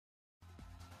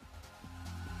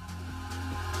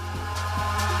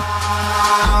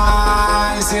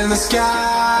Eyes in the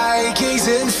sky,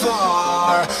 gazing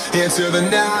far into the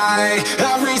night.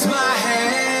 I raise my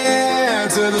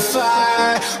hand to the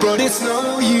fire, but it's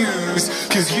no use,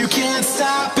 'cause you can't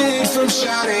stop it from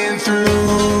shining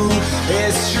through.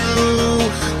 It's true,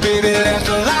 baby, let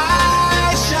the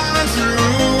light shine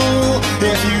through.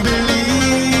 If you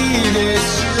believe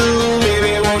it's true,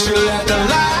 baby, won't you let the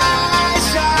light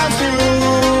shine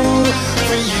through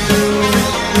for you.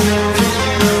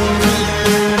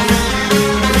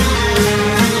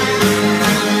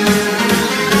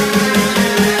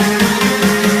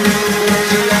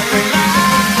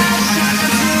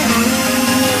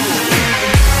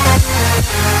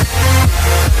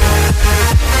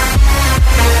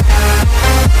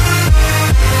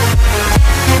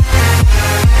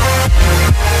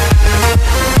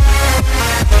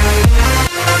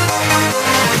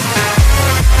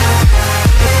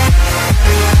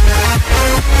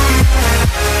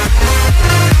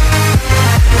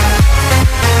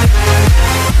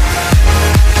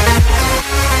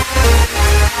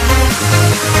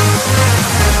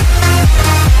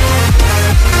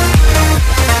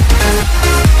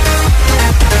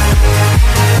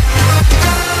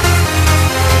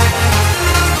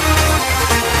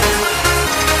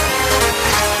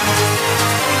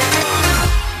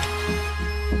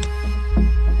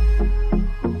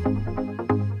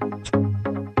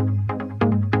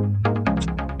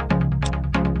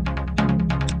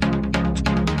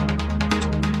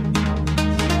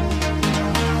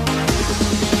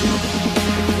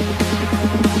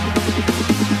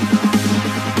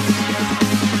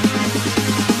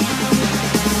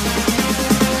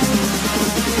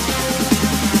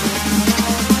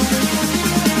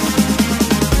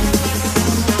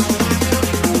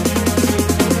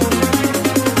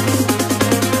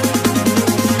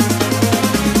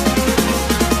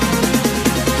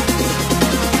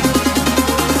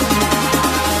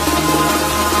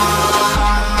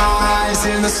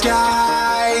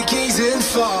 Sky, gazing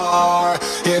far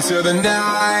into the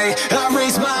night. I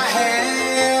raise my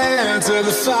hand to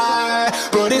the fire,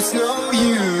 but it's no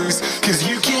use, 'cause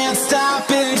you can't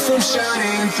stop it from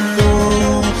shining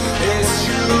through. It's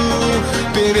true,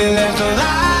 baby, let the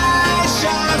light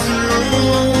shine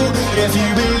through. If you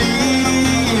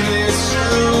believe it's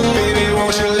true, baby,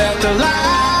 won't you let the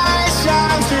light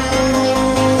shine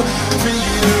through for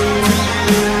you.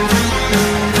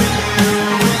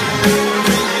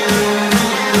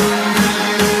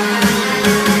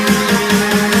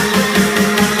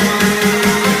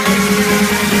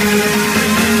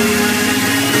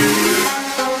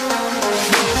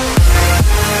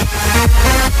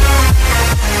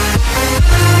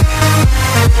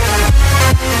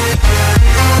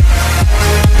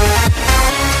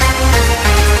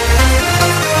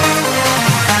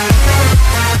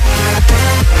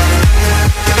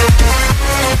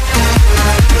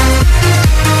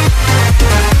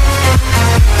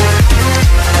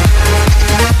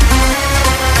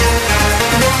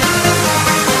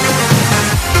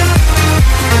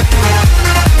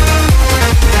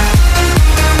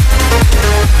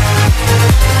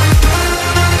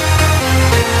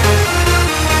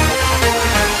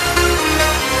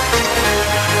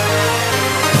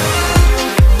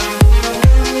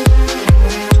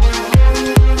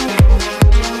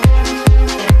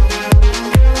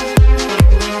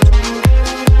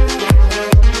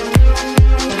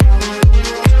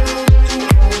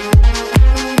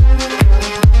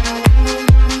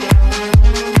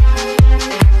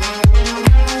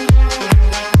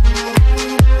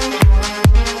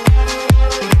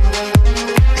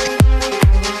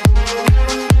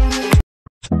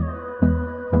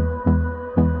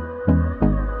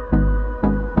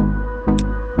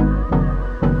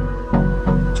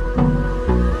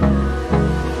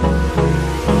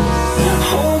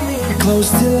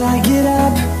 Till I get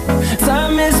up,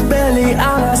 time is barely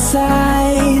on our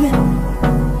side.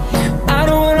 I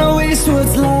don't wanna waste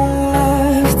what's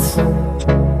left.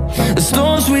 The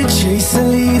storms we chase are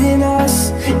leading us,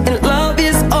 and love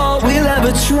is all we'll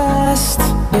ever trust.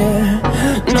 Yeah,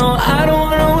 no, I don't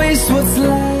wanna waste what's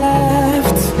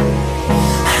left.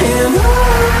 And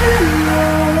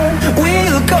on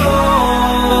we'll go,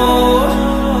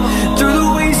 through the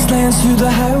wastelands, through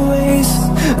the highways,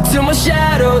 till my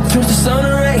shadow turns to sun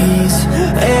rays.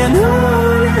 And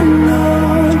on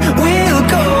we'll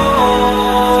go,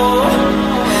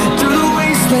 through the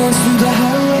wastelands, through the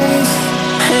highways,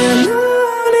 and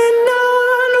on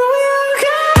we'll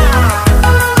go.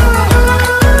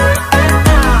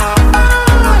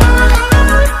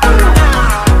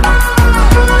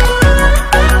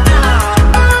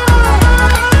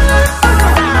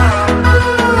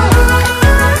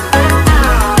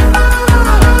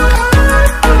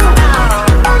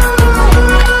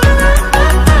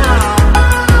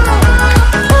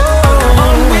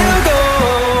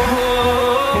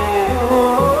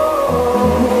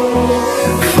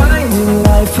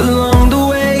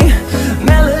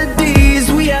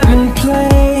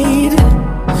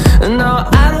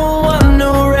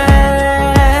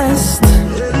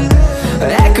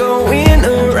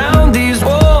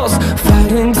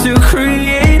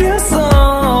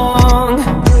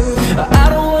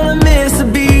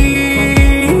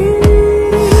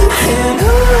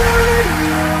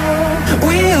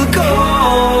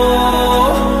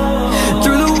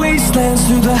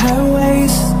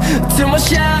 till my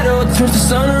shadow turns to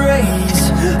sun rays.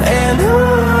 And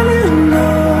on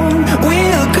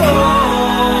we'll go,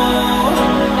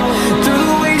 through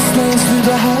the wastelands, through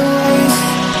the highways.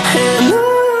 And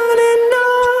on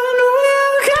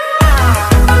we'll go.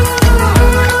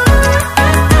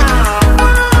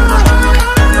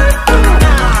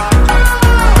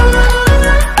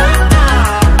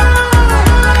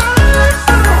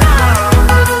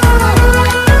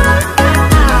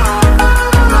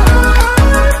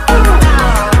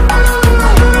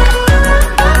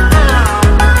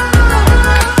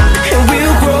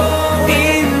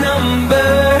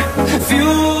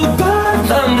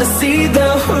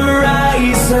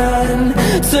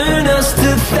 Turn us to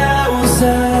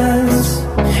thousands,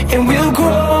 and we'll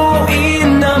grow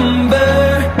in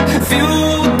number,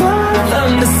 fueled by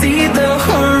them to see the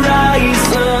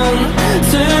horizon.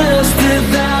 Turn us to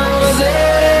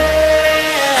thousands,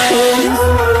 and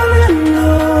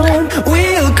on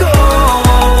we'll go,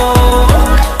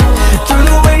 through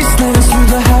the wastelands, through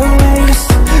the highways,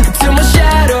 till my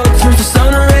shadow turns to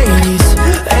sun rays.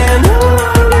 And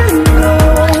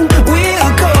on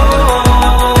we'll go,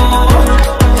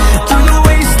 through the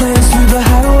wastelands, through the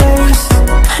highways.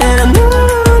 And on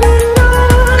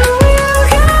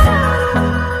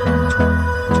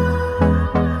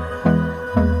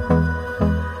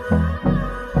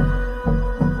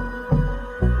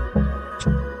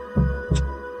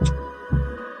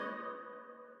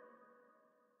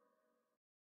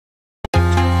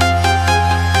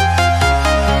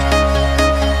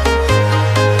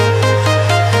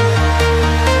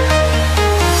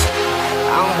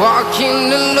I'm walking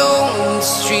alone, the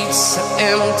streets are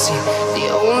empty. The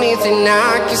only thing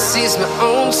I can see is my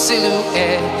own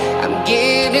silhouette. I'm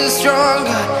getting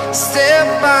stronger,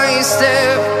 step by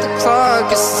step. The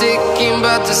clock is ticking,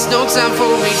 but there's no time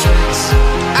for regrets.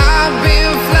 I've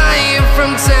been flying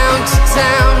from town to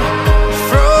town,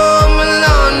 from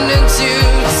London to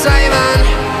Taiwan.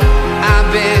 I've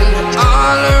been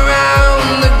all around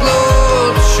the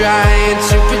globe, trying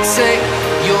to protect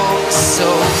your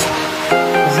soul.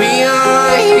 We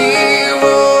are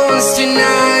heroes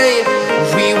tonight.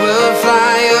 We will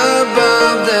fly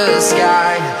above the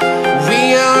sky.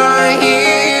 We are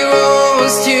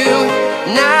heroes tonight.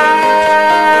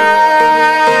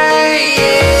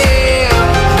 Yeah.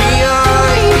 We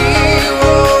are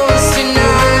heroes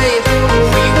tonight.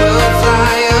 We will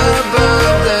fly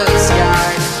above the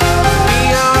sky. We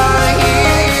are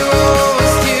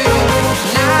heroes tonight.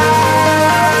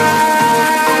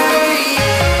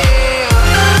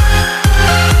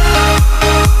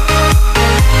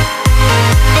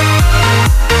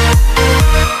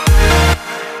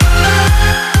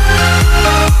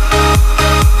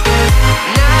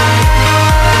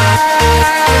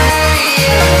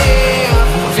 Yeah.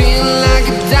 Feel like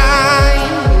a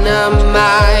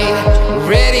dynamite,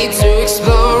 ready to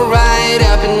explode right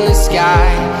up in the sky.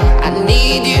 I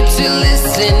need you to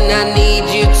listen, I need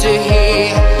you to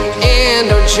hear, and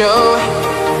don't show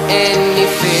any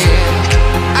fear.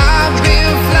 I've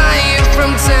been flying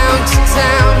from town to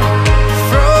town,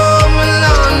 from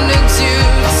London to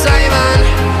Taiwan.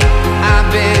 I've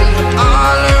been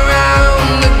all around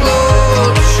the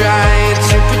globe, trying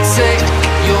to protect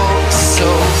your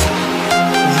soul.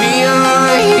 We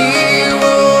are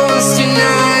heroes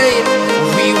tonight.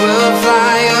 We will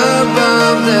fly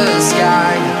above the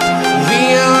sky. We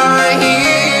are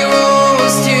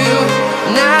heroes tonight.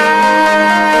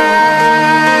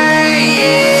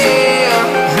 Yeah.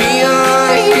 We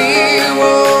are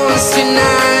heroes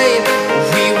tonight.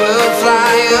 We will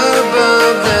fly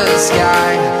above the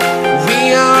sky. We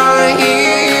are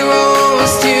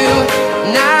heroes tonight.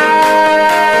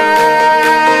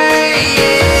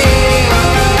 Yeah.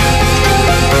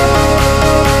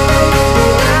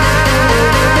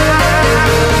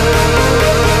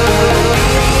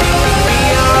 We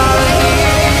are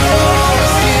heroes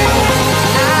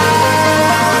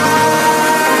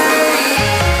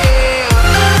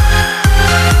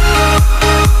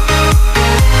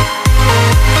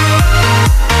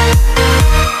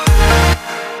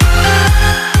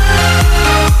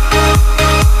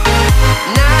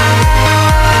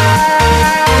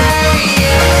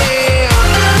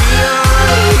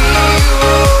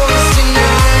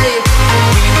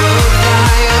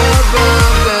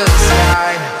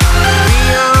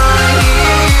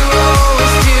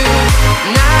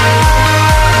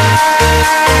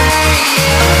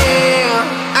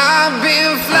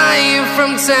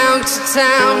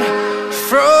town,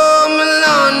 from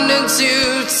London to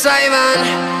Taiwan.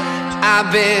 I've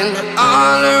been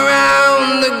all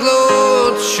around the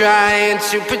globe trying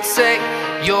to protect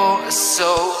your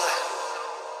soul.